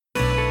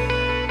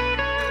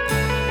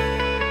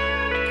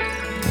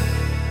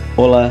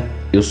Olá,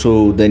 eu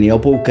sou o Daniel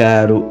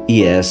Polcaro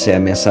e essa é a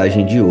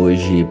mensagem de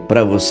hoje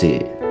para você.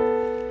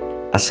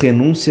 As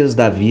renúncias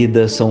da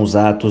vida são os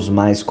atos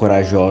mais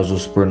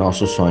corajosos por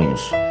nossos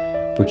sonhos,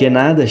 porque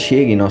nada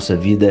chega em nossa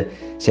vida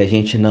se a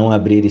gente não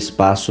abrir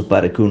espaço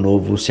para que o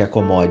novo se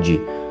acomode.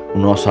 O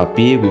nosso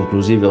apego,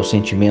 inclusive aos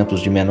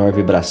sentimentos de menor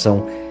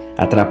vibração,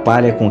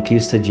 atrapalha a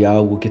conquista de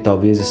algo que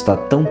talvez está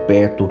tão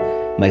perto,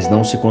 mas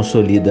não se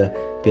consolida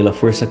pela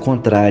força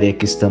contrária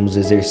que estamos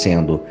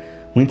exercendo.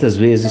 Muitas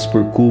vezes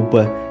por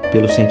culpa,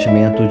 pelo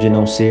sentimento de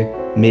não ser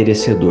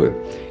merecedor.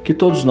 Que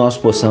todos nós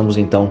possamos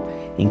então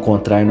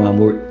encontrar no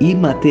amor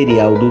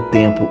imaterial do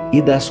tempo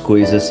e das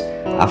coisas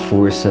a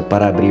força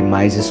para abrir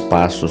mais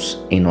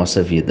espaços em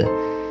nossa vida.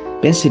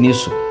 Pense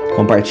nisso,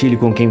 compartilhe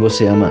com quem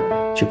você ama.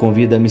 Te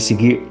convido a me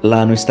seguir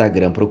lá no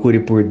Instagram. Procure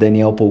por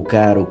Daniel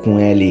Polcaro com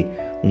L.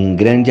 Um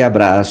grande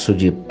abraço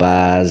de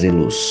paz e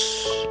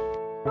luz.